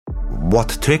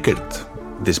what triggered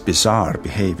this bizarre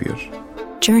behavior.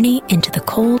 Journey into the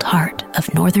cold heart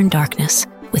of Northern Darkness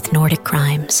with Nordic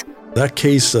Crimes. That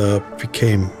case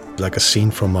became like a scene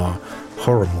from a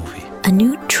horror movie. A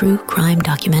new true crime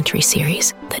documentary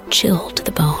series that chilled to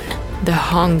the bone. The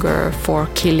hunger for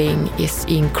killing is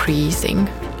increasing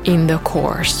in the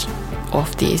course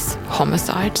of these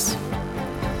homicides.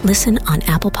 Listen on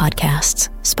Apple Podcasts,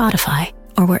 Spotify,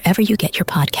 or wherever you get your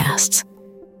podcasts.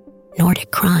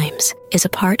 Nordic Crimes is a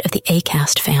part of the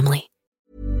Acast family.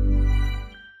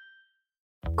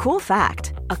 Cool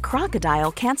fact, a crocodile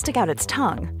can't stick out its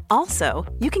tongue. Also,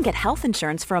 you can get health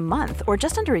insurance for a month or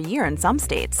just under a year in some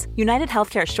states. United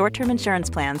Healthcare short-term insurance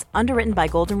plans, underwritten by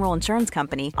Golden Rule Insurance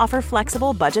Company, offer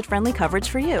flexible, budget-friendly coverage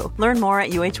for you. Learn more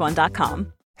at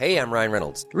uh1.com. Hey, I'm Ryan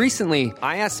Reynolds. Recently,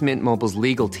 I asked Mint Mobile's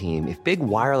legal team if big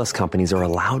wireless companies are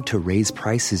allowed to raise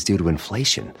prices due to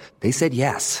inflation. They said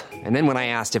yes. And then when I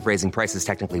asked if raising prices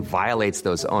technically violates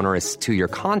those onerous two-year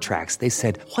contracts, they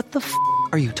said, "What the f***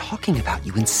 are you talking about,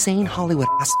 you insane Hollywood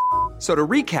ass?" So to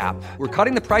recap, we're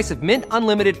cutting the price of Mint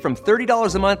Unlimited from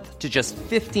 $30 a month to just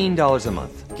 $15 a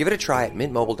month. Give it a try at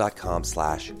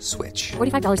mintmobile.com/switch.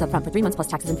 $45 up front for 3 months plus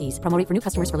taxes and fees. Promo rate for new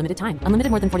customers for limited time. Unlimited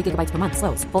more than 40 gigabytes per month.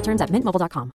 Slows full terms at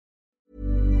mintmobile.com.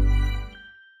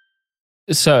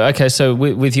 So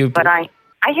with you... But I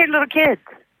hear little kids.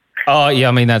 Oh, yeah,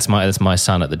 I mean, that's my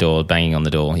son at the door, banging on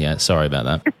the door. Yeah, sorry about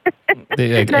that.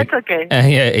 That's okay.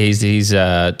 Yeah, he's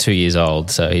 2 years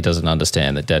old, so he doesn't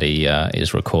understand that Daddy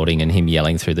is recording, and him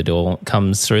yelling through the door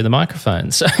comes through the microphone.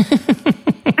 So,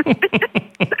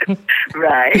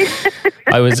 right.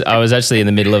 I was actually in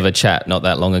the middle of a chat not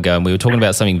that long ago, and we were talking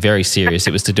about something very serious.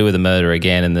 It was to do with a murder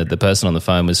again, and the person on the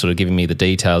phone was sort of giving me the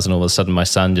details, and all of a sudden my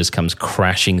son just comes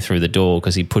crashing through the door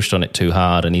because he pushed on it too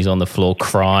hard, and he's on the floor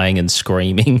crying and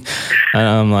screaming, and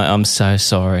I'm like, I'm so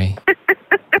sorry.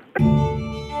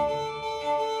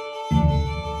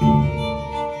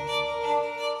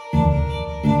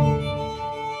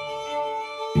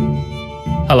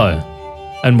 Hello,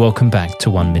 and welcome back to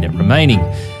 1 Minute Remaining.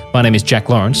 My name is Jack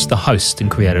Lawrence, the host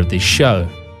and creator of this show.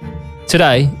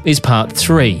 Today is part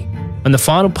 3, and the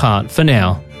final part for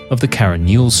now of the Karen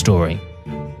Newell story.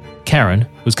 Karen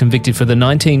was convicted for the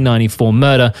 1994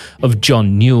 murder of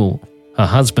John Newell, her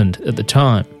husband at the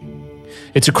time.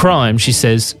 It's a crime she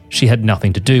says she had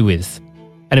nothing to do with,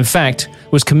 and in fact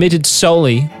was committed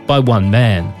solely by one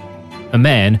man, a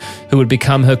man who would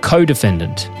become her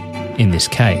co-defendant in this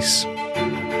case.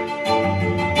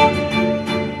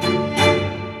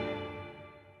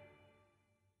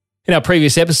 In our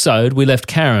previous episode, we left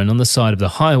Karen on the side of the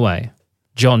highway.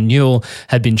 John Newell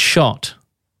had been shot,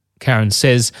 Karen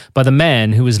says, by the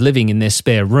man who was living in their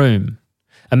spare room,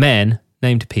 a man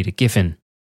named Peter Giffen.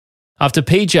 After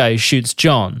PJ shoots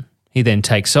John, he then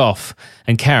takes off,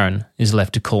 and Karen is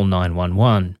left to call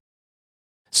 911.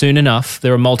 Soon enough,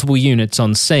 there are multiple units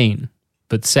on scene,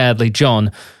 but sadly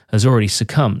John has already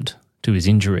succumbed to his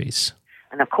injuries.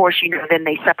 And of course, then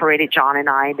they separated John and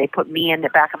I. They put me in the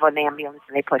back of an ambulance,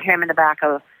 and they put him in the back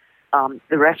of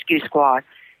the rescue squad.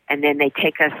 And then they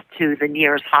take us to the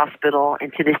nearest hospital.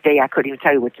 And to this day, I couldn't even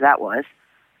tell you which that was,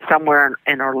 somewhere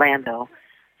in Orlando.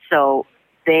 So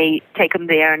they take him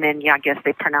there, and then, I guess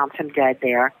they pronounce him dead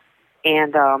there.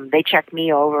 And they check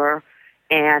me over.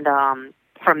 And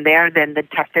from there, then the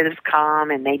detectives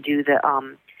come, and they do the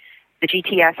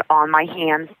GTS on my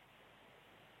hands.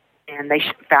 And they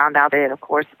found out that, of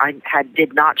course, I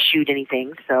did not shoot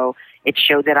anything, so it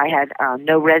showed that I had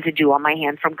no residue on my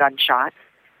hand from gunshots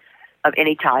of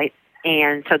any type.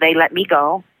 And so they let me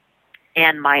go,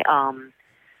 and my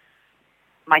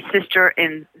sister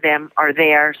and them are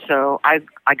there, so I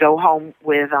go home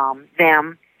with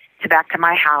them back to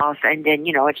my house, and then,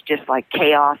 it's just like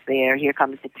chaos there. Here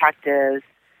comes detectives,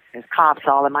 there's cops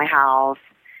all in my house,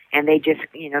 and they just,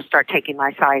 start taking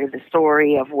my side of the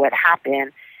story of what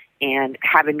happened, and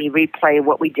having me replay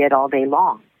what we did all day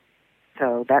long.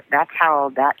 So that's how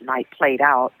that night played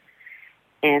out.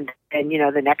 And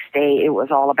the next day it was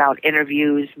all about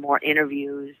interviews, more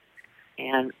interviews.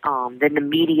 And then the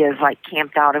media is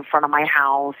camped out in front of my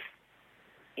house,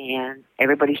 and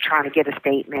everybody's trying to get a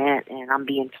statement, and I'm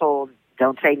being told,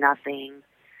 don't say nothing.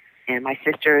 And my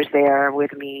sister is there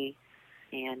with me,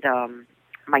 and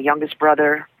my youngest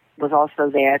brother was also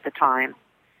there at the time.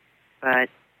 But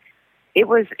it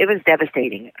was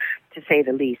devastating, to say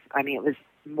the least. I mean, it was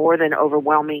more than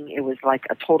overwhelming. It was like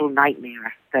a total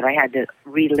nightmare that I had to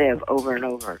relive over and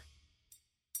over.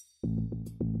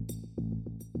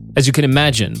 As you can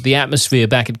imagine, the atmosphere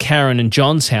back at Karen and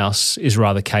John's house is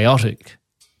rather chaotic.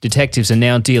 Detectives are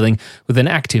now dealing with an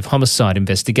active homicide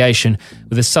investigation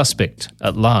with a suspect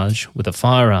at large with a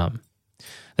firearm.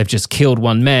 They've just killed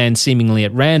one man seemingly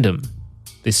at random.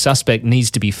 This suspect needs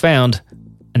to be found,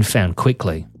 and found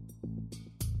quickly.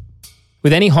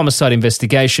 With any homicide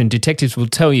investigation, detectives will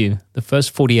tell you the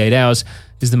first 48 hours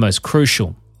is the most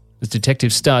crucial, as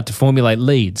detectives start to formulate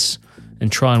leads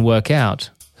and try and work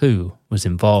out who was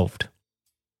involved.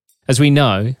 As we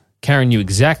know, Karen knew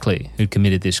exactly who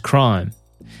committed this crime.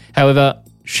 However,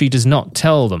 she does not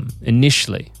tell them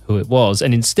initially who it was,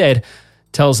 and instead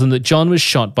tells them that John was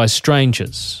shot by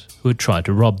strangers who had tried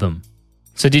to rob them.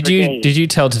 So did you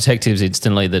tell detectives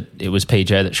instantly that it was PJ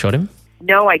that shot him?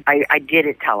 No, I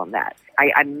didn't tell them that.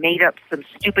 I made up some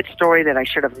stupid story that I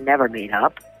should have never made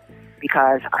up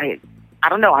because I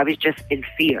don't know, I was just in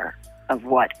fear of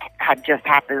what had just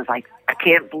happened. It was like, I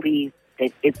can't believe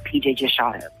that PJ just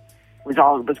shot him. It was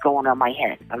all that was going on in my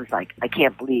head. I was like, I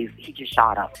can't believe he just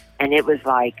shot him. And it was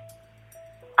like,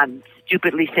 I'm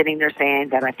stupidly sitting there saying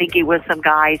that I think it was some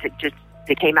guys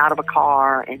that came out of a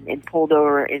car and pulled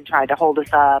over and tried to hold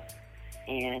us up.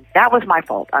 And that was my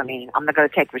fault. I mean, I'm not going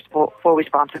to take full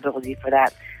responsibility for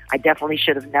that. I definitely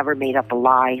should have never made up a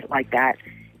lie like that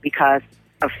because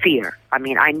of fear. I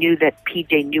mean, I knew that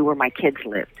PJ knew where my kids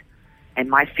lived. And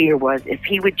my fear was if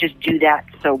he would just do that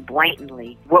so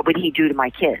blatantly, what would he do to my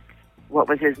kids? What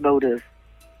was his motive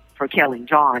for killing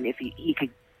John if he could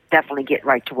definitely get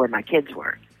right to where my kids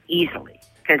were easily?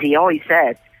 Because he always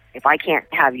said, if I can't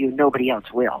have you, nobody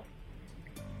else will.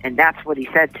 And that's what he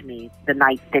said to me the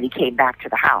night that he came back to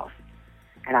the house.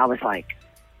 And I was like,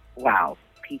 wow,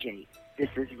 PJ, this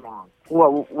is wrong.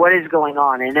 What is going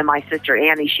on? And then my sister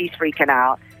Annie, she's freaking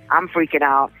out. I'm freaking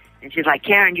out. And she's like,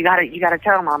 Karen, you gotta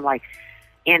tell him. I'm like,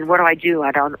 and what do?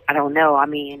 I don't know. I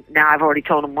mean, now I've already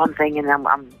told him one thing, and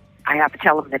I have to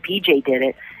tell him that PJ did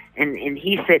it. And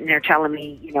he's sitting there telling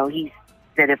me,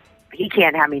 that if he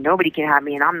can't have me, nobody can have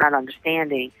me, and I'm not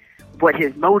understanding what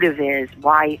his motive is.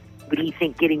 Why would he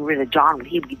think getting rid of John when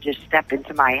he would just step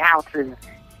into my house and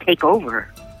take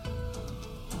over?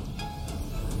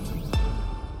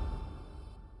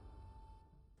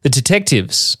 The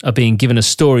detectives are being given a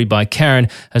story by Karen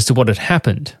as to what had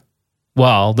happened,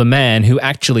 while the man who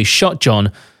actually shot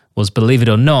John was, believe it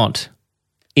or not,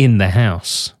 in the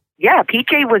house. Yeah,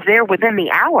 PJ was there within the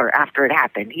hour after it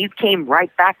happened. He came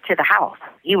right back to the house.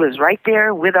 He was right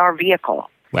there with our vehicle.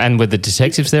 And with the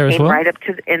detectives there as well? Came right up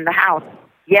in the house.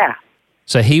 Yeah.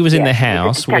 So he was in the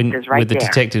house with the there.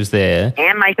 Detectives there.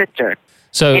 And my sister.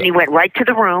 So, and he went right to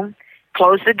the room,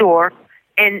 closed the door,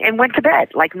 and went to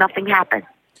bed like nothing happened.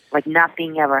 Like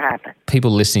nothing ever happened.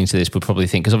 People listening to this would probably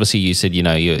think, because obviously you said,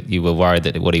 you were worried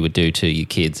that what he would do to your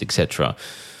kids, etc.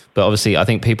 But obviously I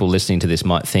think people listening to this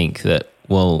might think that,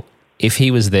 well, if he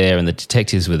was there and the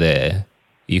detectives were there,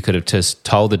 you could have just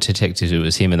told the detectives it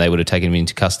was him and they would have taken him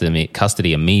into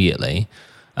custody immediately,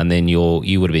 and then you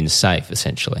would have been safe,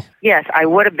 essentially. Yes, I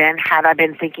would have been had I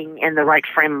been thinking in the right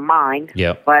frame of mind.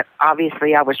 Yeah. But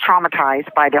obviously I was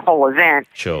traumatized by the whole event.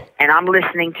 Sure. And I'm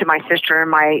listening to my sister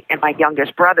and my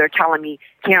youngest brother telling me,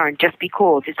 Karen, just be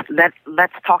cool. Just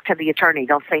let's talk to the attorney.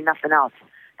 Don't say nothing else.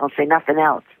 Don't say nothing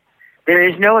else. There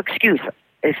is no excuse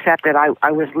except that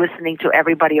I was listening to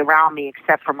everybody around me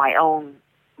except for my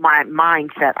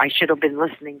mindset. I should have been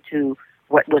listening to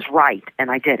what was right, and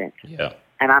I didn't. Yeah.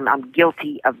 And I'm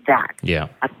guilty of that. Yeah.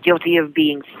 I'm guilty of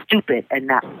being stupid, and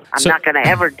that I'm not going to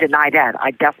ever deny that.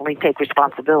 I definitely take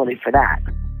responsibility for that.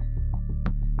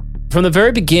 From the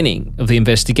very beginning of the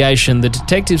investigation, the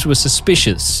detectives were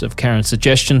suspicious of Karen's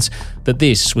suggestions that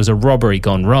this was a robbery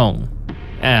gone wrong,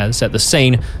 as at the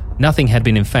scene, nothing had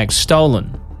been in fact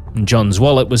stolen, and John's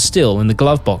wallet was still in the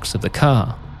glove box of the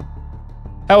car.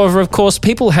 However, of course,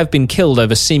 people have been killed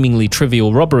over seemingly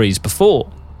trivial robberies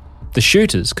before. The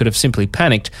shooters could have simply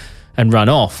panicked and run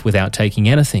off without taking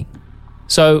anything.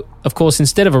 So, of course,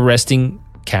 instead of arresting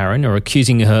Karen or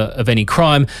accusing her of any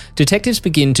crime, detectives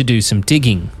begin to do some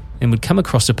digging and would come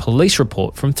across a police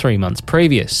report from 3 months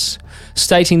previous,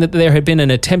 stating that there had been an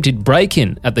attempted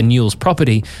break-in at the Newell's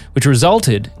property, which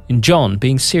resulted in John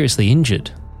being seriously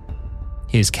injured.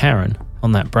 Here's Karen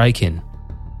on that break-in.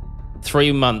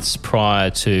 3 months prior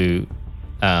to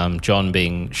John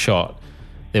being shot,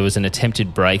 there was an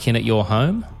attempted break-in at your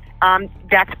home?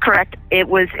 That's correct. It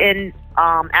was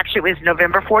actually it was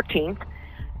November 14th,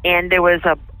 and there was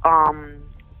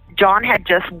John had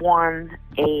just won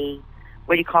a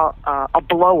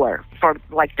blower for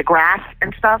like the grass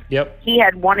and stuff. Yep. He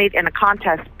had won it in a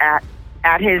contest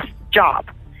at his job.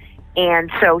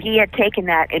 And so he had taken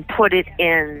that and put it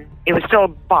in, it was still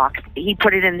boxed. He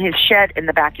put it in his shed in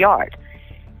the backyard.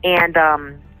 And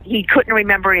he couldn't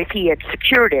remember if he had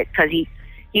secured it because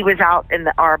he was out in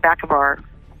our back of our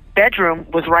bedroom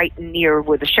was right near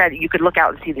where the shed. You could look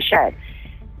out and see the shed.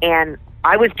 And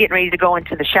I was getting ready to go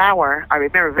into the shower. I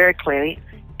remember very clearly.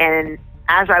 And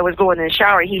as I was going in the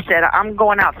shower, he said, I'm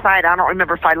going outside. I don't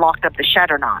remember if I locked up the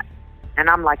shed or not. And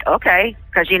I'm like, okay.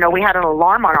 Because, we had an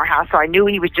alarm on our house, so I knew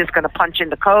he was just going to punch in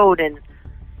the code and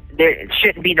there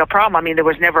shouldn't be no problem. I mean, there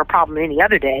was never a problem any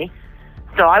other day.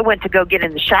 So I went to go get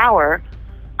in the shower.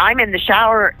 I'm in the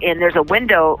shower, and there's a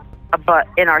window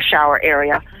in our shower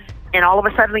area. And all of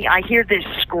a sudden, I hear this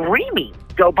screaming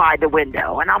go by the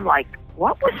window. And I'm like,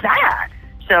 what was that?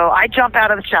 So I jump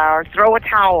out of the shower, throw a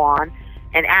towel on,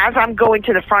 and as I'm going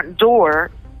to the front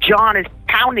door, John is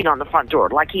pounding on the front door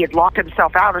like he had locked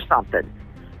himself out or something.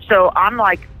 So I'm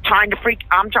like trying to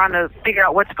figure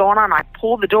out what's going on. I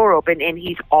pull the door open, and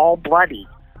he's all bloody.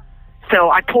 So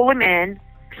I pull him in,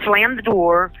 slam the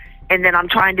door, and then I'm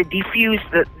trying to defuse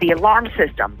the alarm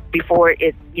system before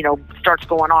it, starts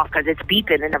going off because it's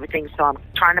beeping and everything. So I'm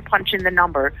trying to punch in the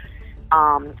number.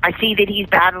 I see that he's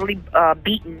badly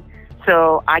beaten.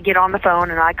 So I get on the phone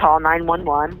and I call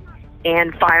 911,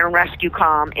 and fire and rescue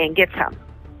come and gets him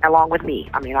along with me.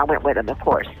 I mean, I went with him, of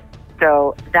course.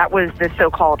 So that was the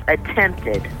so-called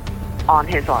attempted on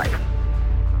his life.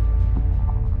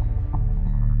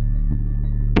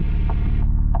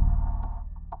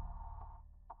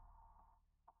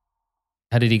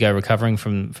 How did he go recovering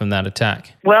from that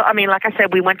attack? Well, I mean, like I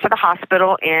said, we went to the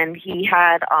hospital, and he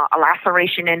had a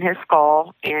laceration in his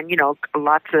skull and,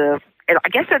 lots of, I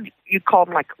guess you'd call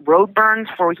them like road burns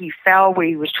where he fell, where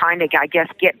he was trying to, I guess,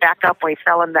 get back up when he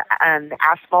fell in the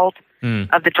asphalt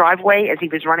of the driveway as he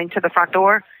was running to the front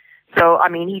door. So, I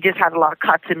mean, he just had a lot of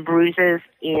cuts and bruises,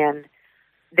 and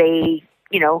they,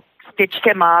 stitched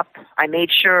him up. I made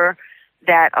sure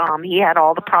that he had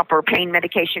all the proper pain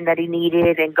medication that he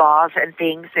needed and gauze and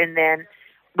things. And then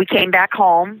we came back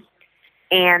home.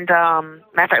 And matter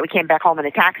of fact, we came back home in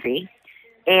a taxi.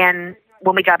 And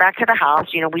when we got back to the house,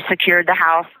 we secured the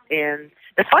house. And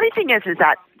the funny thing is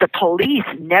that the police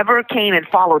never came and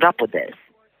followed up with this.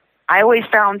 I always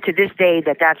found to this day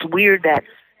that that's weird that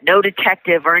no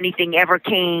detective or anything ever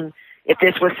came, if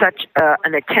this was such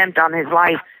an attempt on his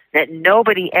life, that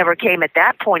nobody ever came at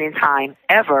that point in time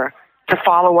ever to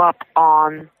follow up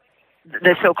on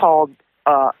the so-called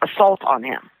assault on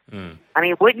him. I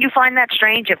mean, wouldn't you find that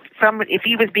strange if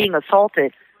he was being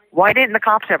assaulted? Why didn't the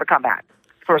cops ever come back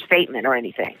for a statement or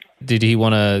anything? Did he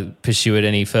want to pursue it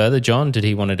any further, John? Did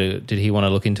he want to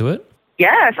look into it?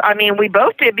 Yes, I mean, we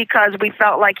both did because we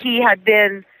felt like he had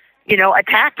been,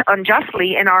 attacked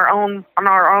unjustly on our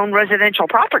own residential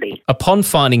property. Upon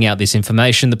finding out this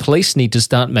information, the police need to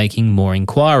start making more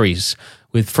inquiries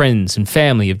with friends and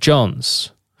family of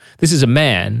John's. This is a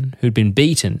man who'd been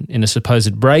beaten in a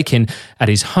supposed break-in at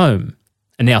his home,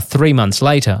 and now 3 months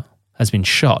later has been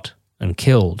shot and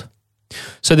killed.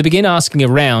 So they begin asking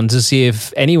around to see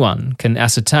if anyone can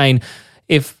ascertain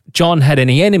if John had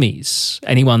any enemies,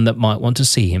 anyone that might want to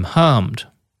see him harmed.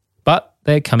 But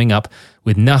they're coming up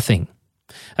with nothing,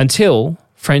 until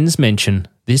friends mention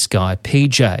this guy,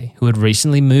 PJ, who had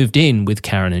recently moved in with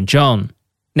Karen and John.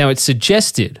 Now, it's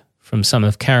suggested from some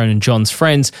of Karen and John's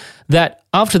friends that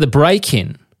after the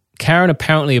break-in, Karen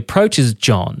apparently approaches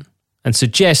John and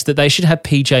suggests that they should have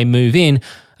PJ move in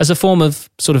as a form of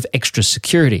sort of extra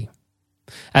security.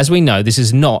 As we know, this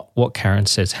is not what Karen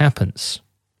says happens.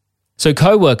 So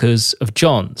co-workers of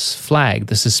John's flag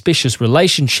the suspicious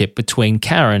relationship between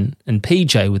Karen and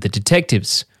PJ with the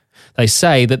detectives. They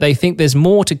say that they think there's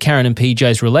more to Karen and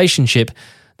PJ's relationship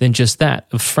than just that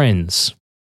of friends.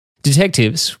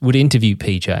 Detectives would interview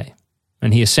PJ,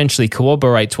 and he essentially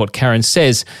corroborates what Karen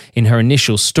says in her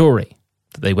initial story,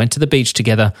 that they went to the beach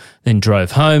together, then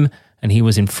drove home, and he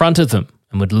was in front of them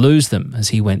and would lose them as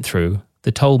he went through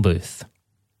the toll booth.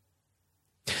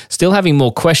 Still having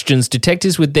more questions,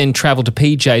 detectives would then travel to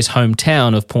PJ's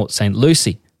hometown of Port St.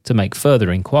 Lucie to make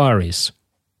further inquiries.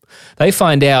 They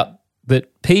find out that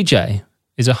PJ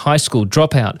is a high school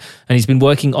dropout and he's been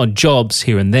working odd jobs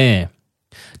here and there.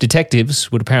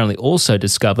 Detectives would apparently also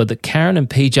discover that Karen and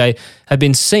PJ had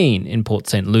been seen in Port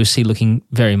St. Lucie looking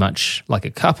very much like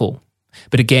a couple.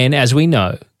 But again, as we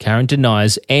know, Karen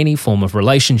denies any form of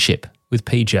relationship with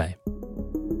PJ.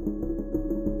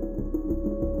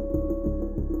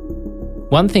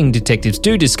 One thing detectives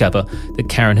do discover that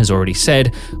Karen has already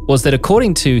said was that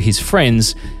according to his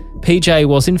friends, PJ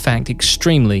was in fact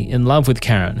extremely in love with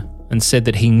Karen and said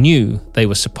that he knew they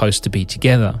were supposed to be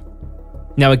together.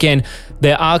 Now again,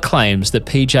 there are claims that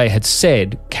PJ had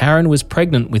said Karen was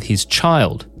pregnant with his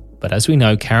child, but as we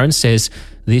know, Karen says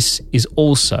this is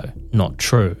also not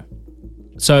true.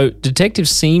 So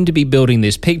detectives seem to be building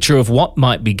this picture of what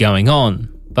might be going on,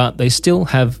 but they still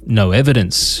have no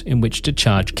evidence in which to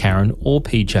charge Karen or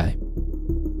PJ.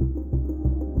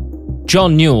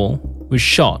 John Newell was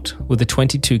shot with a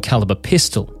 .22 caliber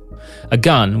pistol, a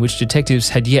gun which detectives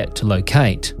had yet to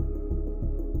locate.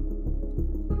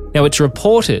 Now, it's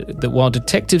reported that while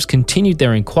detectives continued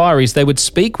their inquiries, they would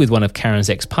speak with one of Karen's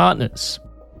ex-partners.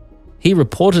 He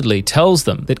reportedly tells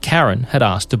them that Karen had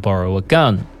asked to borrow a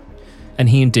gun, and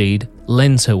he indeed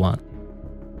lends her one.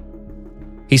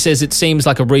 He says it seems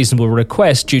like a reasonable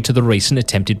request due to the recent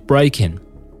attempted break-in.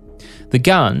 The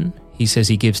gun, he says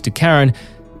he gives to Karen,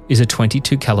 is a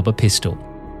 .22 caliber pistol.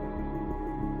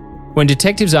 When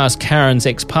detectives asked Karen's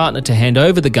ex-partner to hand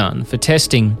over the gun for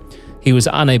testing, he was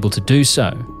unable to do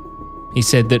so. He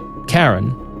said that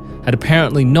Karen had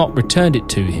apparently not returned it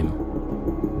to him.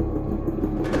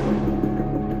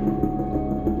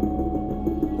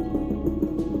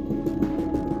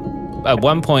 At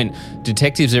one point,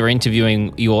 detectives are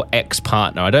interviewing your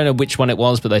ex-partner. I don't know which one it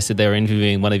was, but they said they were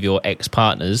interviewing one of your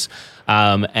ex-partners.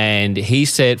 And he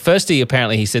said, firstly,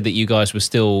 apparently he said that you guys were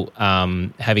still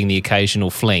having the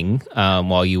occasional fling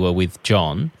while you were with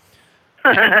John.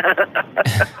 In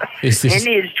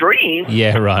his dreams.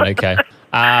 Yeah, right, okay.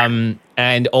 And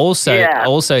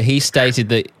also he stated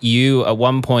that you at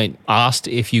one point asked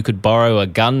if you could borrow a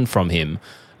gun from him,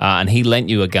 and he lent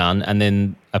you a gun, and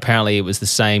then apparently it was the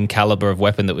same caliber of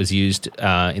weapon that was used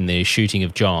in the shooting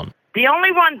of John. The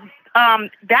only one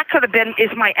that could have been is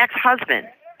my ex-husband,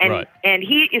 and right. And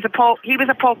he was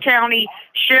a Polk County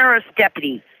Sheriff's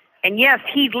deputy. And yes,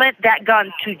 he lent that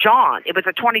gun to John. It was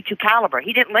a .22 caliber.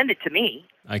 He didn't lend it to me.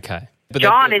 Okay. But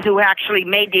John is who actually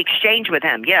made the exchange with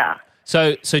him, yeah.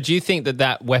 So do you think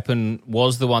that weapon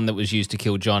was the one that was used to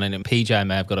kill John, and PJ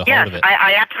may have got a hold of it? Yes,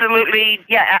 I absolutely,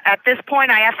 at this point,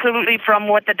 from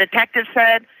what the detective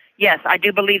said, yes, I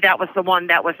do believe that was the one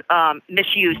that was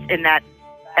misused in that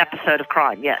episode of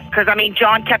crime, yes. Because,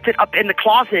 John kept it up in the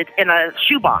closet in a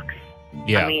shoebox.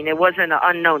 Yeah. It wasn't an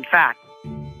unknown fact.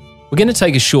 We're going to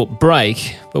take a short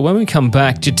break, but when we come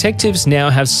back, detectives now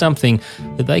have something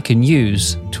that they can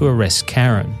use to arrest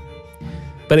Karen.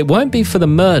 But it won't be for the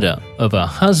murder of her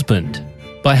husband.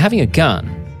 By having a gun,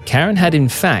 Karen had in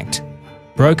fact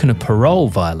broken a parole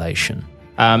violation.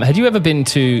 Had you ever been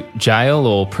to jail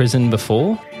or prison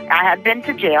before? I had been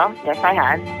to jail. Yes, I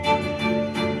had.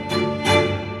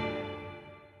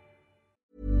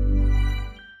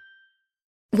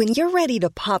 When you're ready to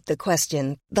pop the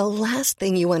question, the last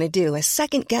thing you want to do is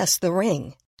second-guess the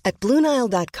ring. At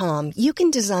BlueNile.com, you can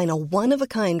design a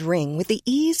one-of-a-kind ring with the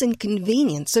ease and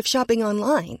convenience of shopping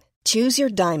online. Choose your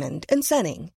diamond and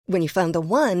setting. When you find the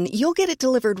one, you'll get it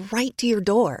delivered right to your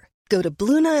door. Go to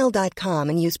BlueNile.com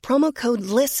and use promo code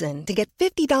LISTEN to get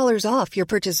 $50 off your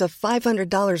purchase of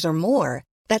 $500 or more.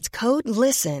 That's code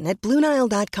LISTEN at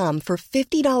BlueNile.com for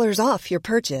 $50 off your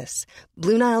purchase.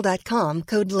 BlueNile.com,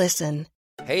 code LISTEN.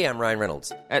 Hey, I'm Ryan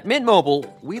Reynolds. At Mint Mobile,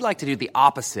 we like to do the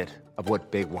opposite of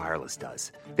what Big Wireless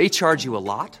does. They charge you a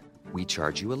lot, we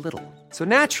charge you a little. So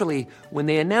naturally, when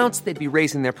they announced they'd be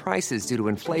raising their prices due to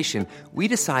inflation, we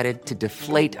decided to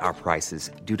deflate our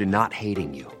prices due to not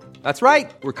hating you. That's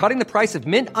right. We're cutting the price of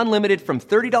Mint Unlimited from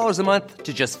 $30 a month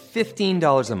to just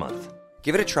 $15 a month.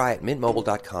 Give it a try at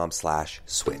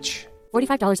mintmobile.com/switch.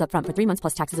 $45 up front for 3 months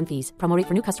plus taxes and fees. Promo rate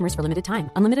for new customers for limited time.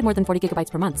 Unlimited more than 40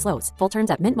 gigabytes per month. Slows full terms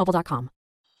at mintmobile.com.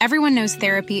 Everyone knows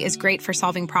therapy is great for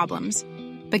solving problems.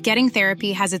 But getting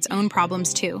therapy has its own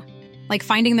problems too. Like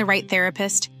finding the right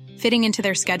therapist, fitting into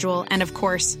their schedule, and of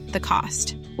course, the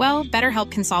cost. Well,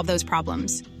 BetterHelp can solve those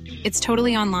problems. It's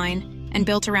totally online and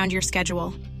built around your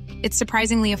schedule. It's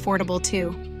surprisingly affordable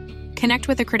too. Connect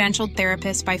with a credentialed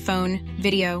therapist by phone,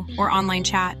 video, or online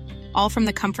chat, all from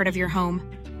the comfort of your home.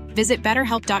 Visit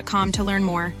BetterHelp.com to learn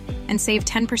more and save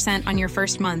 10% on your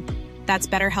first month. That's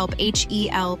BetterHelp,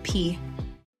 H-E-L-P.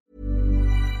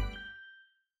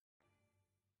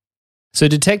 So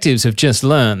detectives have just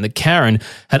learned that Karen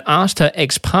had asked her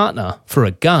ex-partner for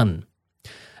a gun.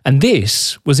 And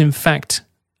this was in fact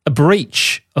a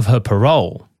breach of her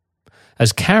parole,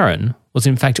 as Karen was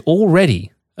in fact already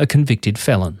a convicted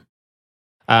felon.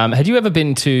 Had you ever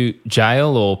been to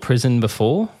jail or prison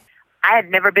before? I had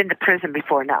never been to prison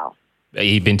before, no.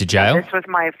 You've been to jail? This was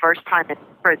my first time in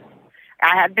prison.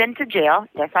 I had been to jail.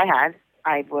 Yes, I had.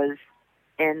 I was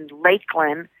in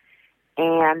Lakeland,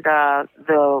 and the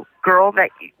girl that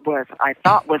I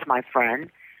thought was my friend,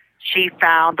 she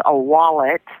found a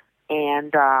wallet,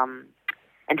 and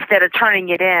instead of turning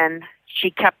it in, she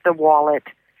kept the wallet.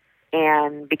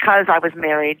 And because I was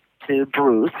married to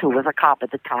Bruce, who was a cop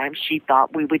at the time, she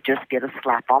thought we would just get a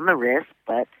slap on the wrist,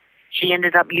 but she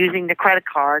ended up using the credit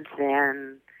cards,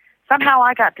 and somehow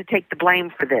I got to take the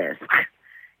blame for this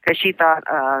because she thought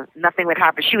nothing would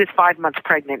happen. She was 5 months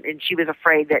pregnant, and she was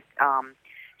afraid that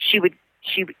she would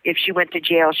if she went to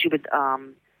jail, she would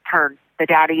the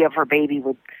daddy of her baby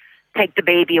would take the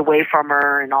baby away from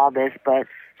her and all this. But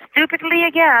stupidly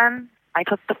again, I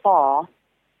took the fall.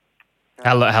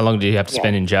 How long did you have to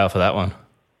spend in jail for that one?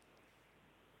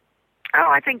 Oh,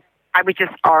 I think I was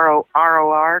just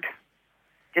ROR'd,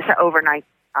 just an overnight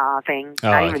thing.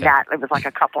 Not even that. It was like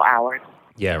a couple hours.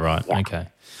 Yeah, right. Yeah. Okay.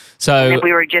 So and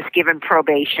we were just given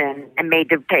probation and made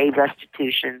to pay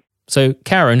restitution. So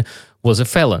Karen was a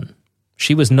felon.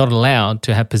 She was not allowed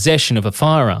to have possession of a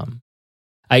firearm.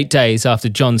 8 days after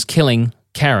John's killing,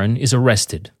 Karen is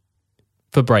arrested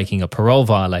for breaking a parole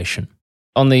violation.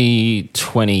 On the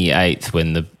 28th,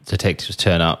 when the detectives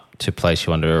turn up to place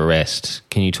you under arrest,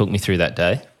 can you talk me through that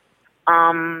day?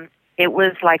 It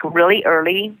was like really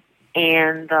early,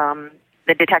 and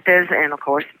the detectives and, of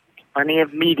course, plenty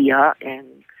of media and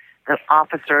the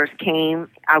officers came.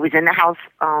 I was in the house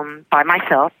by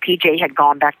myself. PJ had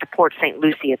gone back to Port St.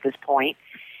 Lucie at this point,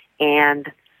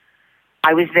 and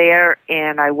I was there,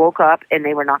 and I woke up, and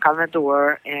they were knocking on the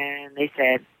door, and they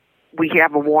said, "We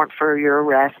have a warrant for your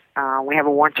arrest. We have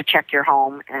a warrant to check your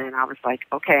home." And I was like,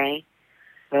 okay.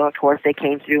 So, of course, they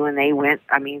came through, and they went,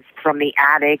 from the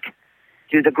attic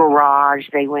through the garage.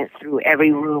 They went through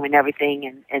every room and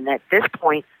everything. And at this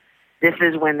point, this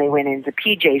is when they went into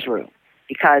PJ's room,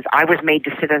 because I was made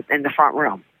to sit in the front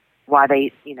room while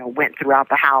they, went throughout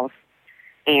the house.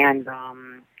 And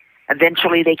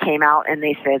eventually they came out and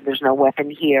they said, "There's no weapon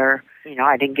here."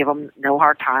 I didn't give them no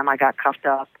hard time. I got cuffed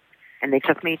up, and they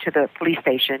took me to the police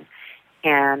station,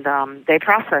 and they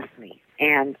processed me.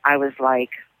 And I was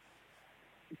like,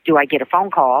 do I get a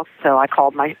phone call? So I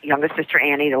called my youngest sister,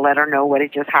 Annie, to let her know what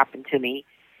had just happened to me.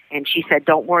 And she said,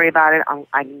 "Don't worry about it.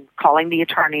 I'm calling the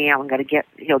attorney. I'm going to get,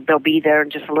 they'll be there in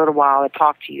just a little while to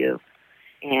talk to you."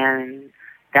 And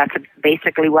that's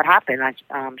basically what happened.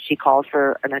 She called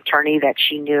for an attorney that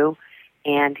she knew,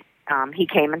 and he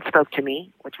came and spoke to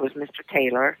me, which was Mr.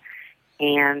 Taylor.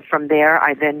 And from there,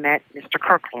 I then met Mr.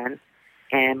 Kirkland,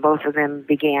 and both of them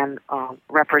began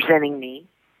representing me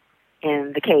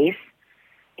in the case.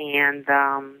 And,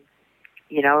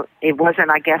 it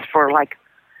wasn't, I guess, for like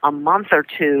a month or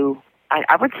two.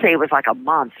 I would say it was like a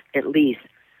month at least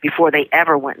before they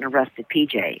ever went and arrested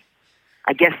PJ.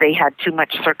 I guess they had too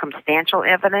much circumstantial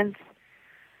evidence,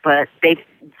 but they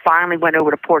finally went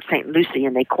over to Port St. Lucie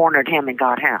and they cornered him and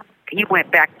got him. He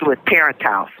went back to his parents'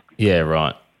 house. Yeah,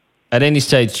 right. At any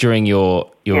stage during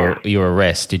your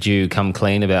arrest, did you come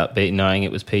clean about knowing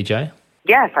it was PJ?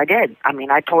 Yes, I did.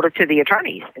 I told it to the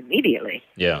attorneys immediately.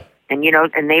 Yeah. And,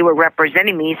 and they were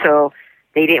representing me, so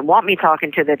they didn't want me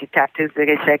talking to the detectives, like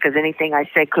I said, because anything I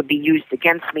said could be used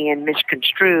against me and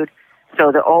misconstrued.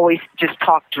 So they always just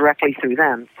talk directly through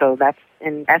them. So that's,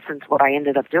 in essence, what I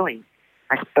ended up doing.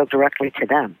 I spoke directly to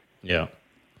them. Yeah.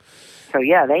 So,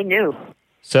 yeah, they knew.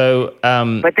 So,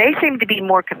 but they seemed to be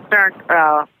more concerned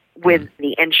with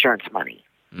the insurance money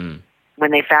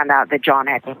when they found out that John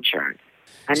had insurance.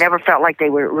 I never felt like they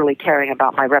were really caring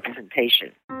about my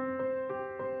representation.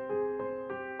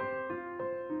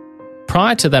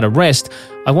 Prior to that arrest,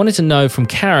 I wanted to know from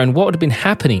Karen what had been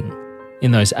happening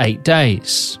in those 8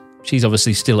 days. She's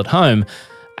obviously still at home,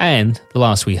 and the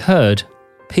last we heard,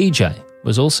 PJ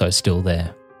was also still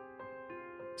there.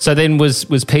 So then was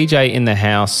PJ in the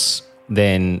house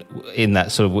then in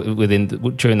that sort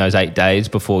of during those 8 days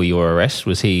before your arrest?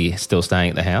 Was he still staying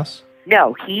at the house?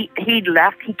 No, he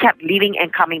left. He kept leaving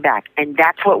and coming back, and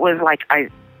that's what was like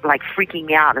freaking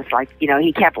me out. It's like,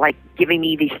 he kept like giving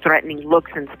me these threatening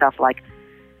looks and stuff like,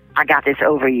 "I got this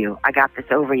over you. I got this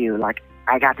over you. Like,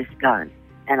 I got this gun."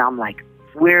 And I'm like,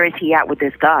 where is he at with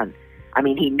this gun?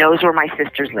 He knows where my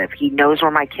sisters live. He knows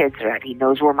where my kids are at. He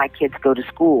knows where my kids go to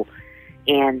school.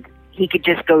 And he could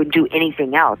just go and do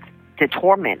anything else to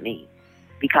torment me,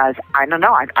 because I don't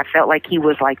know. I felt like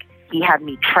he had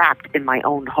me trapped in my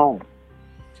own home.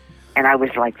 And I was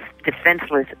like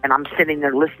defenseless, and I'm sitting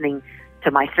there listening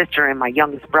to my sister and my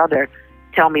youngest brother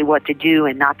tell me what to do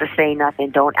and not to say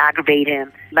nothing. Don't aggravate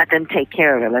him. Let them take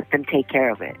care of it. Let them take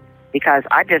care of it. Because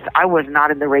I was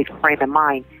not in the right frame of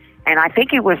mind. And I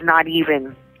think it was not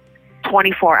even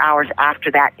 24 hours after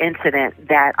that incident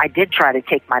that I did try to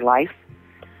take my life.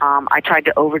 I tried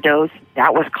to overdose.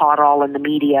 That was caught all in the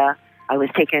media. I was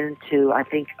taken to, I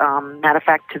think, matter of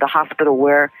fact, to the hospital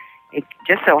where it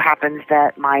just so happens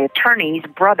that my attorney's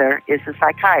brother is a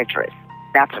psychiatrist.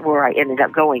 That's where I ended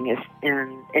up going, is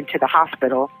into the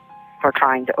hospital for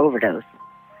trying to overdose.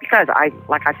 Because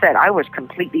like I said, I was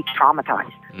completely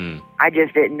traumatized. I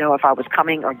just didn't know if I was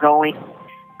coming or going.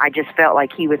 I just felt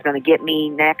like he was going to get me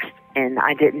next, and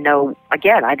I didn't know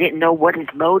what his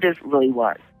motive really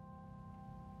was.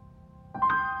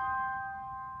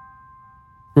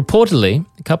 Reportedly,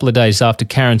 a couple of days after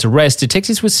Karen's arrest,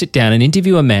 detectives would sit down and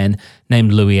interview a man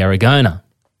named Louis Aragona.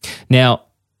 Now,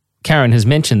 Karen has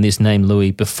mentioned this name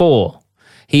Louis before.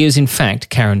 He is in fact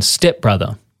Karen's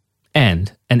stepbrother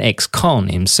and an ex-con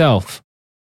himself.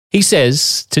 He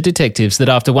says to detectives that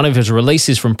after one of his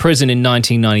releases from prison in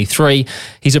 1993,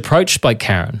 he's approached by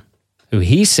Karen, who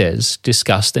he says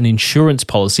discussed an insurance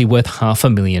policy worth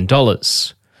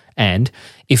 $500,000. And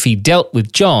if he dealt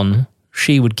with John,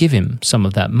 she would give him some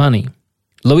of that money.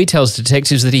 Louis tells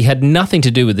detectives that he had nothing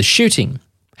to do with the shooting.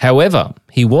 However,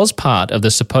 he was part of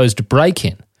the supposed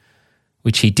break-in,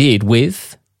 which he did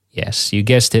with, yes, you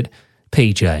guessed it,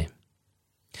 PJ.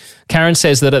 Karen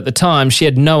says that at the time she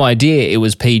had no idea it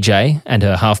was PJ and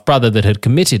her half-brother that had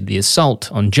committed the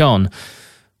assault on John.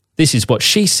 This is what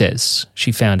she says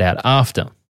she found out after.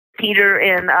 Peter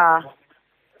and,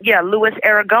 Louis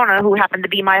Aragona, who happened to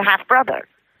be my half-brother,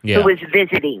 who was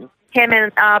visiting. Him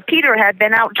and Peter had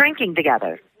been out drinking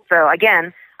together. So,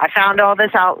 again, I found all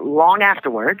this out long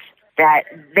afterwards, that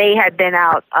they had been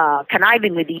out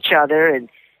conniving with each other. And,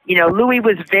 you know, Louis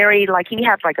was very, he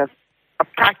had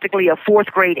practically a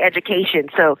fourth-grade education,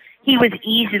 so he was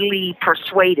easily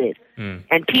persuaded.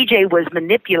 And PJ was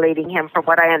manipulating him, from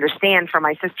what I understand from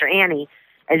my sister Annie,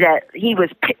 is that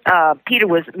Peter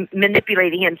was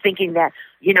manipulating him, thinking that,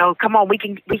 you know, come on, we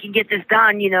can get this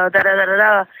done, you know,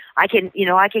 I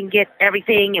can get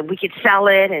everything and we could sell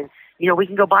it, and, you know, we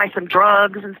can go buy some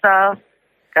drugs and stuff.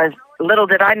 Because little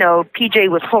did I know, PJ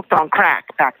was hooked on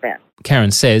crack back then.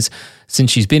 Karen says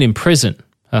since she's been in prison,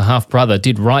 her half-brother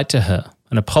did write to her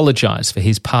and apologise for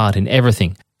his part in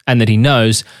everything, and that he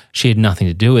knows she had nothing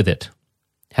to do with it.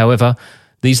 However,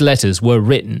 these letters were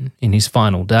written in his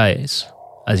final days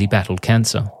as he battled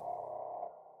cancer.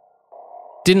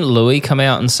 Didn't Louis come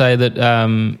out and say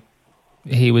that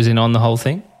he was in on the whole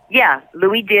thing? Yeah,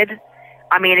 Louis did.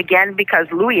 I mean, again, because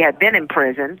Louis had been in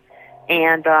prison,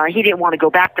 and he didn't want to go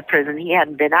back to prison. He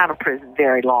hadn't been out of prison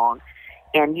very long.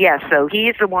 And yes, so he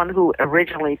is the one who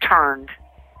originally turned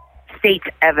state's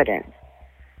evidence.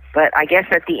 But I guess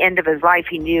at the end of his life,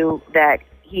 he knew that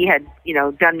he had, you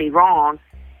know, done me wrong,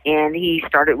 and he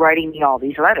started writing me all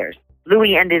these letters.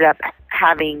 Louis ended up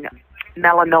having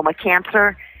melanoma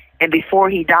cancer, and before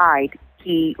he died,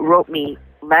 he wrote me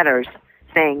letters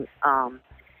saying,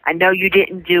 I know you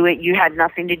didn't do it, you had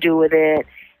nothing to do with it,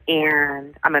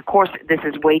 and I mean, of course, this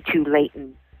is way too late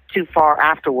and too far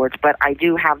afterwards, but I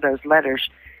do have those letters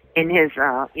in his,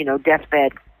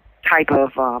 deathbed type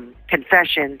of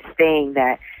confession, saying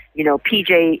that, you know,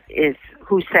 PJ is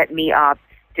who set me up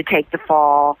to take the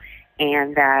fall,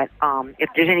 and that if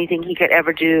there's anything he could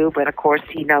ever do, but of course,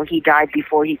 you know, he died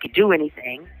before he could do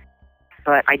anything.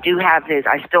 But I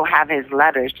still have his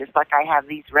letters, just like I have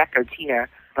these records here.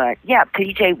 But yeah,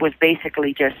 PJ was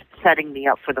basically just setting me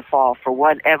up for the fall for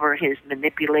whatever his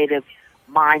manipulative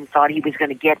mind thought he was going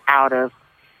to get out of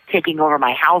taking over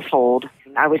my household.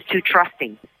 I was too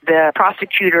trusting. The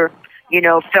prosecutor, you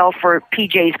know, fell for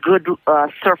PJ's good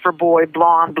surfer boy,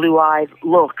 blonde, blue-eyed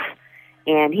looks,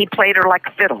 and he played her like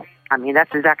a fiddle. I mean,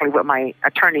 that's exactly what my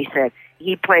attorney said.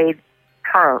 He played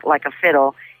her like a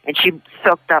fiddle, and she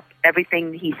soaked up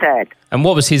everything he said. And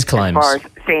what was his claims? As far as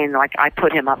saying, like, I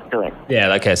put him up to it.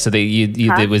 Yeah, okay. So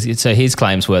so his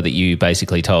claims were that you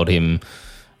basically told him,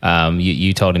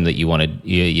 you told him that you wanted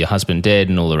your husband dead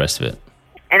and all the rest of it.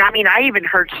 And I mean, I even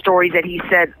heard stories that he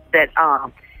said that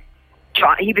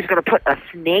John, he was going to put a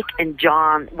snake in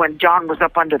John when John was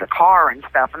up under the car and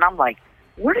stuff. And I'm like,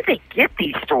 where did they get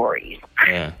these stories?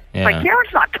 Yeah. Like,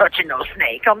 Karen's not touching no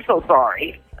snake. I'm so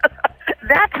sorry.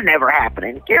 That's never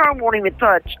happening. Karen won't even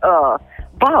touch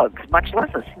bugs, much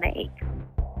less a snake.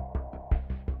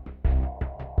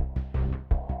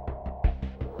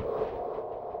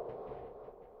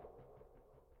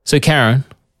 So Karen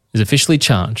is officially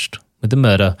charged with the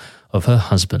murder of her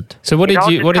husband. So what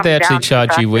did they actually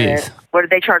charge you with? What did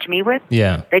they charge me with?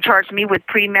 Yeah. They charged me with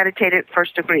premeditated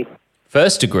first degree.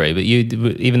 First degree, but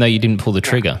even though you didn't pull the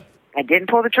trigger. I didn't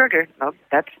pull the trigger. No,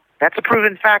 that's a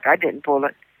proven fact. I didn't pull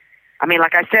it. I mean,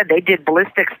 like I said, they did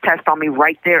ballistics test on me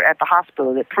right there at the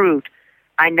hospital that proved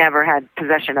I never had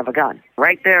possession of a gun.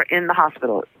 Right there in the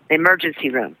hospital, the emergency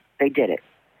room, they did it.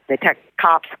 The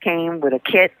cops came with a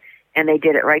kit, and they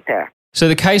did it right there. So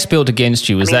the case built against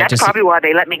you, that's probably why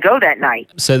they let me go that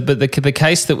night. So, but the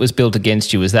case that was built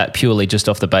against you, was that purely just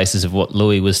off the basis of what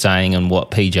Louis was saying and what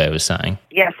PJ was saying?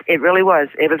 Yes, it really was.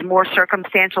 It was more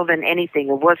circumstantial than anything.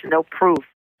 There was no proof.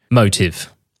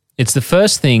 Motive. It's the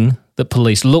first thing that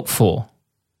police look for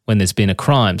when there's been a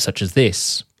crime such as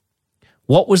this.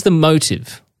 What was the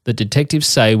motive that detectives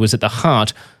say was at the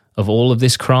heart of all of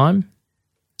this crime?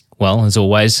 Well, as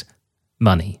always,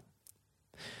 money.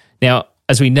 Now,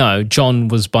 as we know, John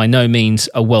was by no means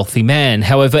a wealthy man.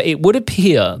 However, it would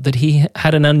appear that he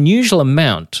had an unusual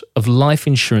amount of life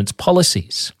insurance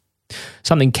policies,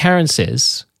 something Karen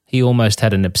says he almost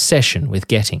had an obsession with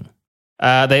getting.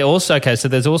 So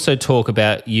there's also talk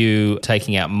about you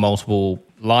taking out multiple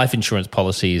life insurance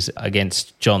policies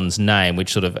against John's name,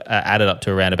 which sort of added up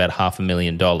to around about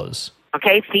 $500,000.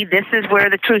 Okay, see, this is where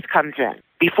the truth comes in.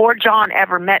 Before John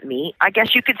ever met me, I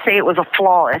guess you could say it was a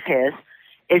flaw of his,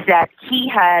 is that he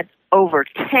had over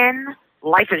 10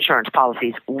 life insurance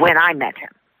policies when I met him.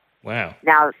 Wow.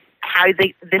 Now,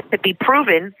 this could be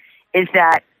proven is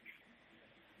that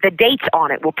the dates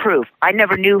on it will prove. I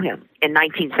never knew him in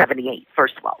 1978,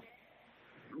 first of all.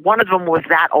 One of them was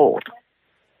that old.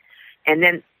 And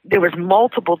then there was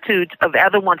multitudes of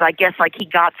other ones, I guess, like he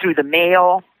got through the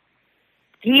mail.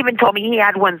 He even told me he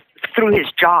had one through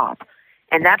his job.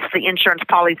 And that's the insurance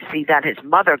policy that his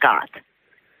mother got.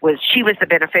 She was the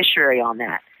beneficiary on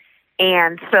that.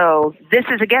 And so this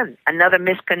is, again, another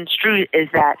misconstrued is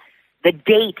that the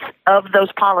dates of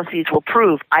those policies will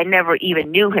prove I never even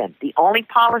knew him. The only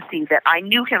policy that I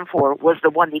knew him for was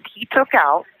the one that he took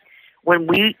out when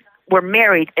we were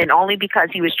married, and only because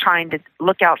he was trying to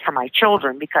look out for my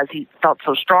children because he felt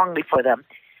so strongly for them,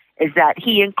 is that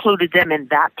he included them in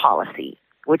that policy,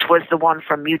 which was the one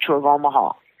from Mutual of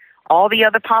Omaha. All the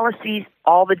other policies,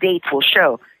 all the dates will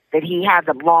show that he had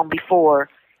them long before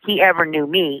he ever knew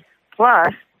me.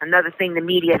 Plus, another thing the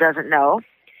media doesn't know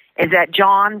is that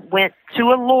John went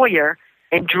to a lawyer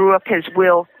and drew up his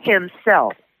will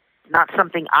himself, not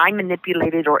something I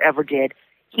manipulated or ever did.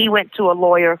 He went to a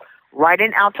lawyer right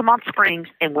in Altamont Springs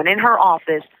and went in her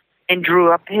office and drew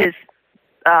up his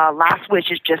last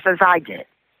wishes just as I did.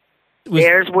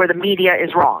 There's where the media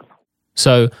is wrong.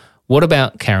 So what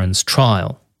about Karen's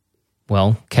trial?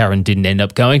 Well, Karen didn't end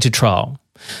up going to trial.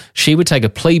 She would take a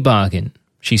plea bargain,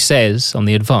 she says, on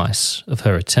the advice of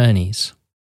her attorneys.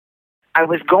 I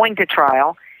was going to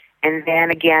trial, and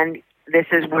then again, this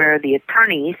is where the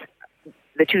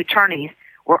two attorneys,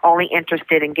 were only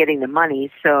interested in getting the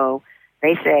money. So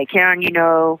they say, Karen,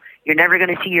 you're never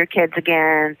going to see your kids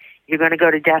again. You're going to go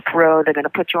to death row. They're going to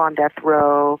put you on death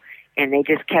row. And they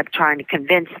just kept trying to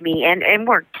convince me and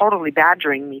were totally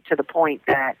badgering me to the point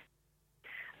that,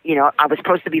 I was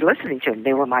supposed to be listening to them.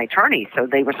 They were my attorneys, so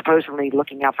they were supposedly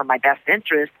looking out for my best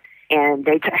interest, and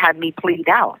they had me plead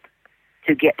out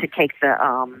to take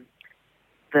the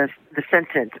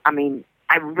sentence. I mean,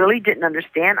 I really didn't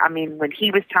understand. I mean, when he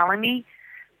was telling me,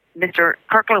 Mr.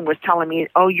 Kirkland was telling me,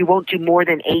 oh, you won't do more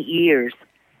than 8 years.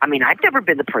 I mean, I'd never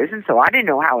been to prison, so I didn't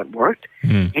know how it worked.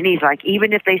 Mm. And he's like,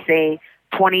 even if they say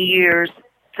 20 years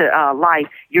to life,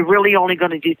 you're only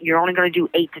going to do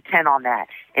 8 to 10 on that,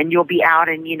 and you'll be out,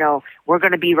 and we're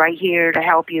going to be right here to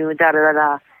help you, and da da da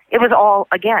da. It was all,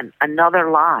 again, another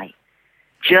lie,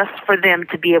 just for them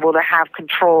to be able to have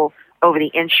control over the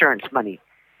insurance money,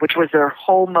 which was their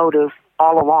whole motive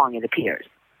all along. It appears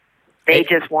they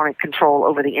just wanted control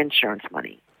over the insurance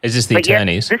money. Is this the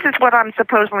attorneys? Yes, this is what I'm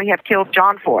supposedly have killed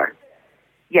John for.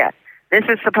 Yes. This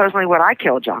is supposedly what I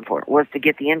killed John for, was to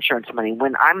get the insurance money,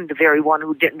 when I'm the very one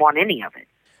who didn't want any of it.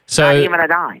 So, not even a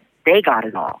dime. They got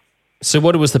it all. So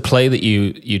what was the plea that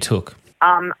you took?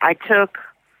 I took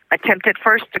attempted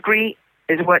first degree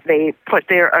is what they put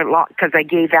there, because I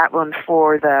gave that one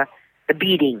for the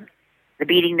beating. The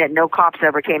beating that no cops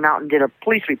ever came out and did a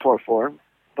police report for,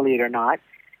 believe it or not.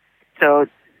 So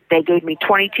they gave me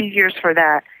 22 years for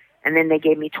that, and then they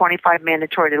gave me 25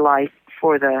 mandatory to life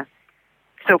for the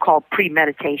so-called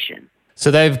premeditation.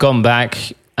 So they've gone back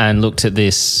and looked at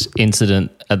this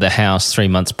incident at the house 3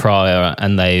 months prior,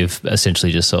 and they've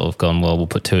essentially just sort of gone, well, we'll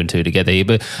put two and two together.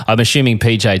 But I'm assuming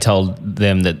PJ told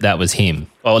them that was him.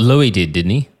 Oh, Louis did,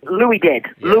 didn't he? Louis did.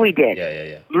 Yeah. Louis did.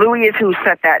 Yeah. Louis is who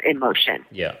set that in motion.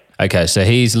 Yeah. Okay, so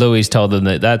Louis told them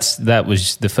that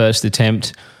was the first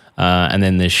attempt, and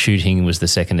then the shooting was the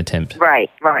second attempt. Right.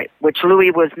 Which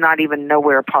Louis was not even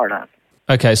nowhere a part of.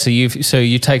 Okay, so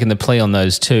you've taken the plea on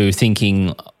those two,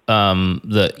 thinking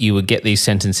that you would get these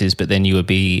sentences, but then you would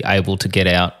be able to get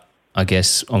out, I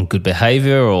guess, on good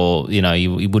behavior, or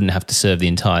you wouldn't have to serve the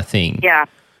entire thing. Yeah,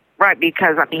 right.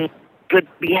 Because good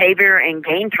behavior and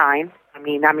gain time. I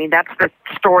mean that's the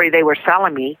story they were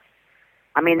selling me.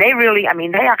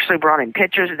 They actually brought in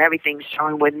pictures and everything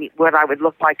showing what I would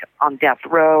look like on death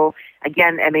row.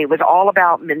 Again, it was all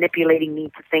about manipulating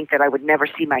me to think that I would never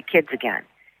see my kids again.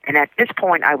 And at this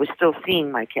point, I was still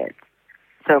seeing my kids.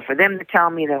 So for them to tell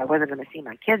me that I wasn't going to see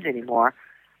my kids anymore,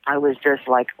 I was just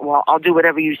like, well, I'll do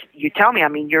whatever you tell me. I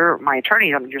mean, you're my attorney.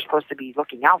 You're supposed to be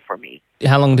looking out for me.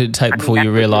 How long did it take before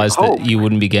you realized that you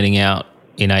wouldn't be getting out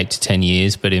in 8 to 10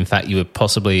 years, but in fact you would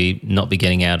possibly not be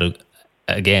getting out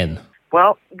again?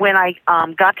 Well, when I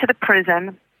got to the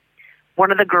prison,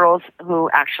 one of the girls who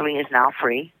actually is now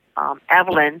free,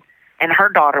 Evelyn, and her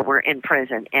daughter were in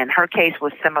prison, and her case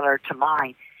was similar to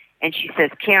mine. And she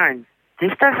says, Karen,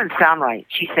 this doesn't sound right.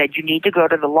 She said, you need to go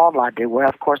to the law library, where,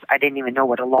 of course, I didn't even know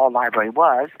what a law library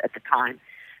was at the time.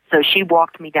 So she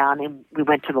walked me down, and we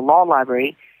went to the law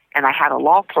library, and I had a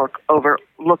law clerk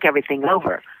look everything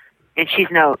over. And she's,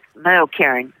 no,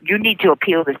 Karen, you need to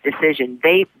appeal this decision.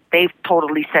 They've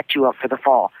totally set you up for the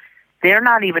fall. They're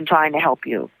not even trying to help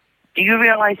you. Do you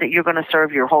realize that you're going to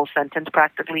serve your whole sentence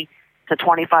practically to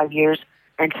 25 years?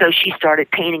 And so she started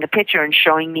painting a picture and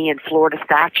showing me in Florida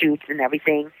statutes and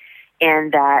everything,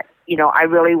 and that, I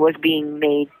really was being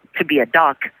made to be a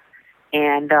duck,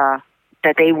 and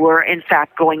that they were, in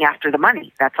fact, going after the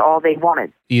money. That's all they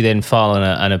wanted. You then file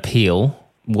an appeal.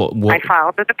 What? I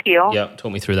filed an appeal. Yeah,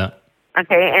 talk me through that.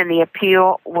 Okay, and the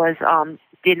appeal was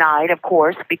denied, of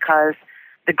course, because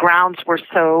the grounds were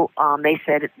so, they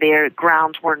said their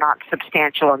grounds were not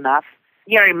substantial enough.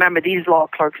 You got to remember, these law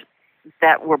clerks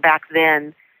that were back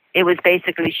then, it was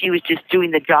basically she was just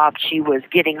doing the job she was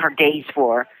getting her days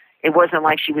for. It wasn't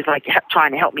like she was like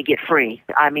trying to help me get free.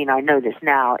 I mean, I know this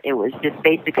now. It was just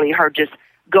basically her just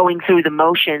going through the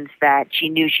motions that she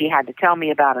knew she had to tell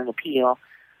me about an appeal,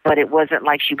 but it wasn't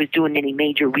like she was doing any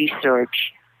major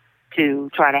research to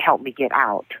try to help me get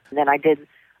out. And then I did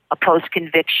a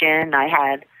post-conviction. I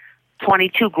had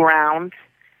 22 grounds,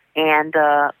 and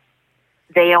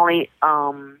they only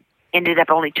ended up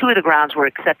only 2 of the grounds were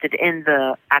accepted in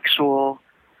the actual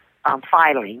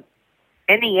filing.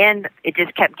 In the end, it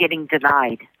just kept getting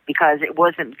denied because it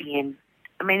wasn't being,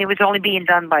 it was only being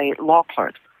done by law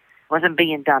clerks. It wasn't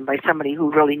being done by somebody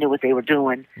who really knew what they were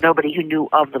doing, nobody who knew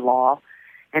of the law.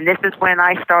 And this is when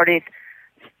I started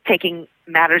taking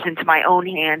matters into my own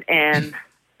hand, and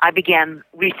I began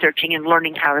researching and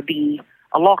learning how to be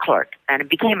a law clerk, and I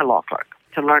became a law clerk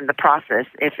to learn the process,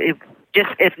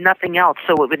 if nothing else,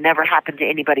 so it would never happen to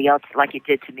anybody else like it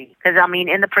did to me. Because,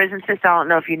 in the prison system, I don't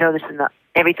know if you know this,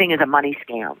 everything is a money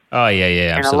scam. Oh, yeah, absolutely.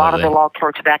 And a lot of the law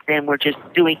clerks back then were just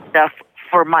doing stuff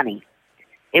for money.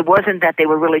 It wasn't that they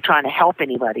were really trying to help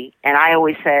anybody, and I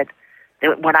always said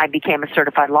that when I became a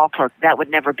certified law clerk, that would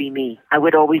never be me. I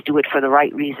would always do it for the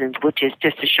right reasons, which is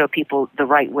just to show people the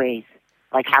right ways,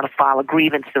 like how to file a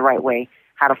grievance the right way,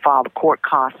 how to file the court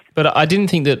costs. But I didn't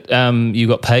think that you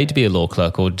got paid to be a law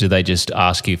clerk, or do they just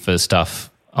ask you for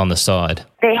stuff on the side?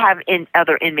 They have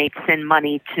other inmates send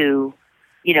money to,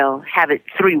 have it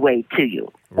 3-way to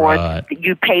you. Right. Or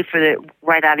you pay for it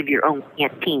right out of your own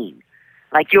canteen.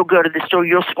 Like you'll go to the store,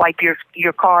 you'll swipe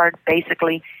your card,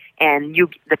 basically, and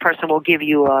the person will give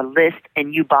you a list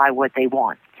and you buy what they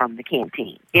want from the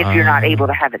canteen if you're not able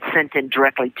to have it sent in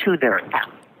directly to their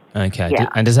account. Okay. Yeah.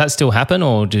 And does that still happen,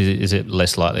 or is it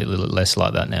less likely, a little less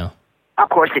like that now? Of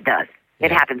course it does.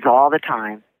 It happens all the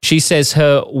time. She says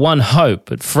her one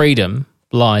hope at freedom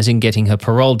lies in getting her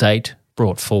parole date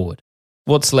brought forward.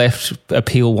 What's left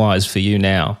appeal-wise for you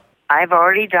now? I've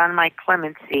already done my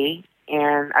clemency,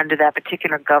 and under that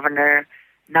particular governor,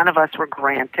 none of us were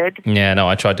granted. Yeah, no,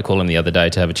 I tried to call him the other day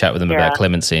to have a chat with him about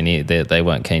clemency, and they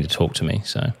weren't keen to talk to me.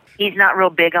 So he's not real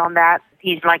big on that.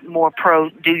 He's like more pro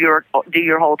do your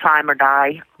whole time or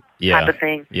die type of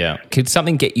thing. Yeah. Could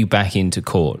something get you back into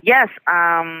court? Yes.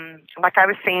 Like I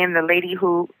was saying, the lady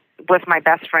who was my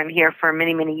best friend here for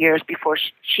many, many years before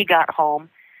she got home,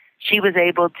 she was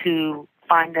able to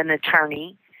find an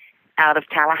attorney out of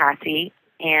Tallahassee.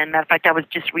 And in fact, I was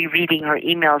just rereading her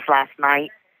emails last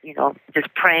night,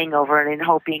 just praying over it and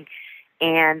hoping.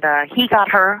 And he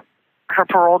got her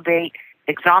parole date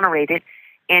exonerated,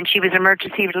 and she was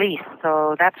emergency released.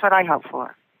 So that's what I hope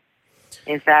for,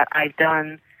 is that I've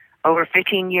done over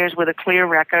 15 years with a clear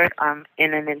record.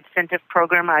 In an incentive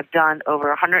program, I've done over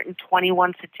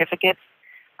 121 certificates.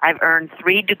 I've earned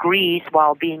 3 degrees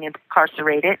while being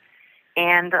incarcerated.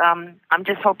 And I'm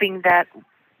just hoping that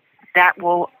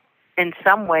will in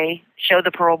some way show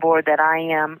the parole board that I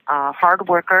am a hard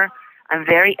worker, I'm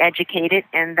very educated,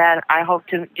 and that I hope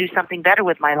to do something better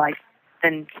with my life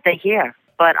than stay here.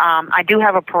 But I do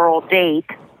have a parole date,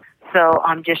 so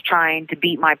I'm just trying to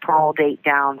beat my parole date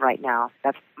down right now.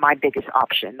 That's my biggest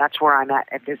option. That's where I'm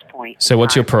at this point. So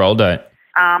what's your parole date?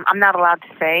 I'm not allowed to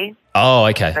say. Oh,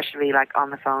 okay. Especially like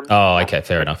on the phone. Oh, okay,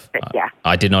 fair enough. But, yeah.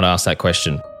 I did not ask that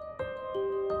question.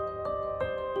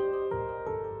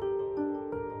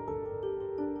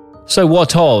 So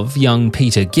what of young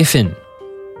Peter Giffen,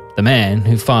 the man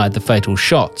who fired the fatal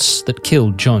shots that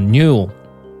killed John Newell?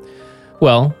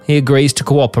 Well, he agrees to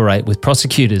cooperate with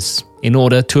prosecutors in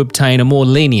order to obtain a more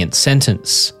lenient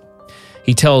sentence.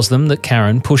 He tells them that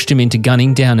Karen pushed him into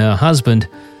gunning down her husband,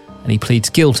 and he pleads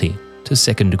guilty to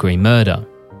second-degree murder.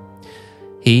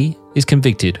 He is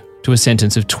convicted to a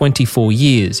sentence of 24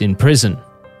 years in prison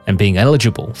and being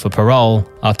eligible for parole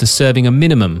after serving a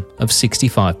minimum of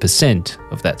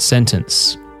 65% of that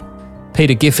sentence.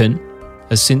 Peter Giffen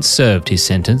has since served his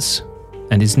sentence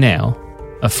and is now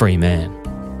a free man.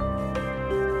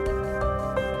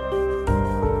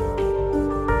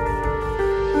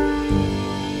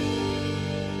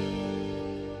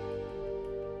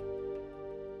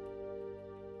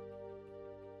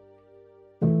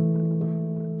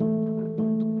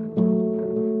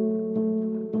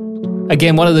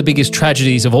 Again, one of the biggest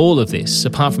tragedies of all of this,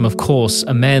 apart from, of course,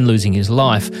 a man losing his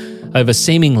life over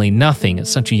seemingly nothing at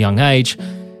such a young age,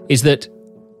 is that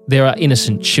there are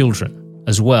innocent children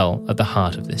as well at the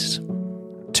heart of this.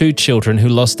 2 children who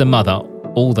lost their mother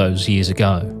all those years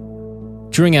ago.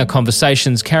 During our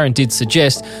conversations, Karen did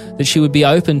suggest that she would be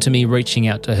open to me reaching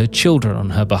out to her children on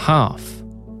her behalf.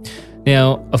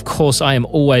 Now, of course, I am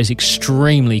always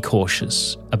extremely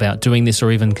cautious about doing this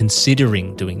or even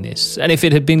considering doing this. And if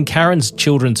it had been Karen's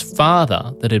children's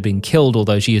father that had been killed all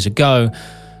those years ago,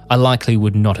 I likely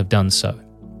would not have done so.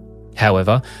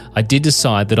 However, I did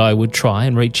decide that I would try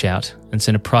and reach out and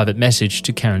send a private message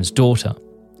to Karen's daughter.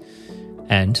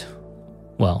 And,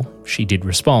 well, she did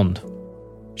respond.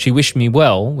 She wished me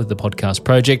well with the podcast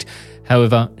project.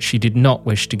 However, she did not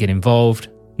wish to get involved,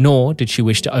 nor did she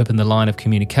wish to open the line of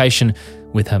communication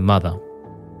with her mother.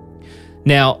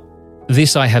 Now,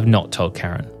 this I have not told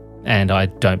Karen, and I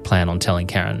don't plan on telling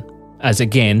Karen, as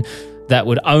again, that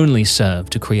would only serve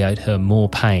to create her more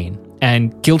pain.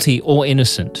 And guilty or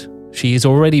innocent, she is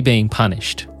already being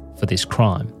punished for this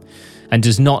crime and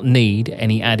does not need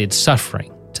any added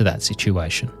suffering to that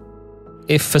situation.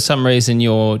 If for some reason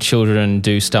your children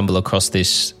do stumble across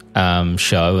this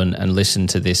show and listen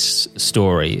to this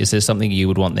story, is there something you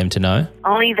would want them to know?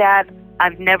 Only that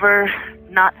I've never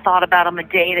not thought about them a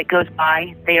day that goes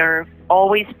by. They are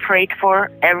always prayed for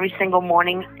every single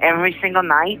morning, every single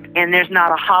night, and there's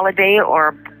not a holiday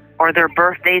or their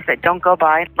birthdays that don't go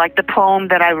by. Like the poem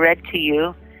that I read to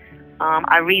you,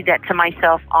 I read that to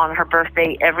myself on her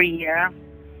birthday every year,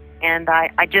 and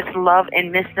I just love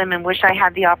and miss them and wish I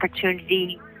had the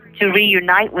opportunity to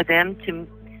reunite with them,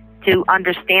 to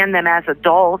understand them as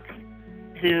adults,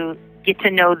 to get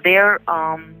to know their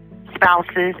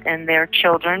spouses and their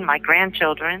children, my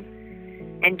grandchildren,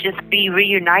 and just be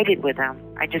reunited with them.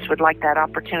 I just would like that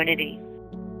opportunity.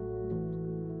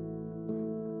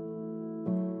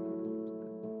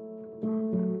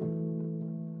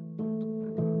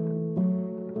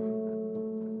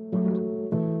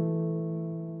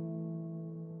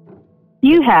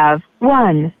 You have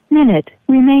 1 minute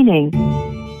remaining.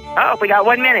 Oh, we got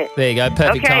 1 minute. There you go,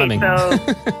 perfect timing. So,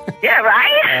 yeah,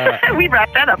 right? We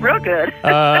wrapped that up real good.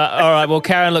 All right, well,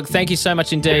 Karen, look, thank you so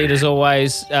much indeed, as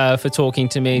always, for talking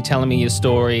to me, telling me your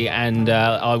story, and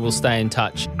I will stay in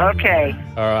touch. Okay.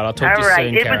 All right, I'll talk to you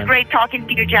soon, It Karen. was great talking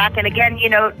to you, Jack, and again,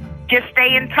 just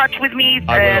stay in touch with me.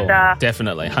 I and, will,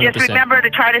 definitely, 100%. Just remember to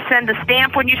try to send a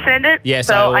stamp when you send it. Yes,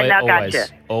 so I now got you.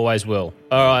 always will.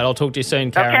 All right, I'll talk to you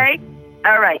soon, Karen. Okay?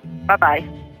 All right. Bye-bye.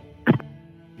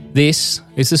 This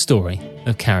is the story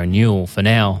of Karen Newell for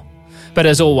now. But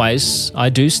as always, I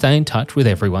do stay in touch with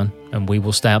everyone, and we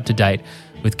will stay up to date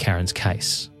with Karen's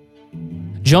case.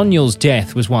 John Newell's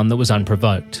death was one that was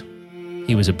unprovoked.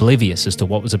 He was oblivious as to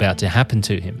what was about to happen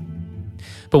to him.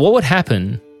 But what would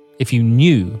happen if you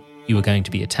knew you were going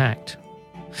to be attacked?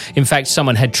 In fact,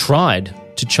 someone had tried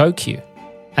to choke you,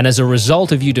 and as a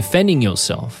result of you defending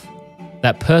yourself,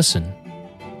 that person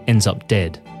ends up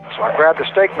dead. So I grabbed the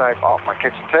steak knife off my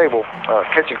kitchen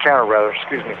counter,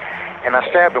 and I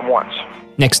stabbed him once.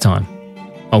 Next time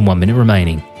on 1 Minute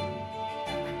Remaining.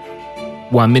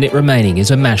 1 Minute Remaining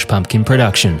is a Mash Pumpkin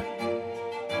production.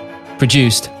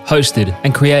 Produced, hosted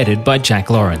and created by Jack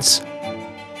Lawrence.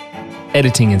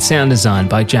 Editing and sound design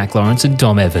by Jack Lawrence and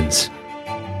Dom Evans.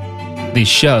 This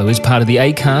show is part of the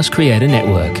Acast Creator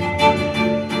Network.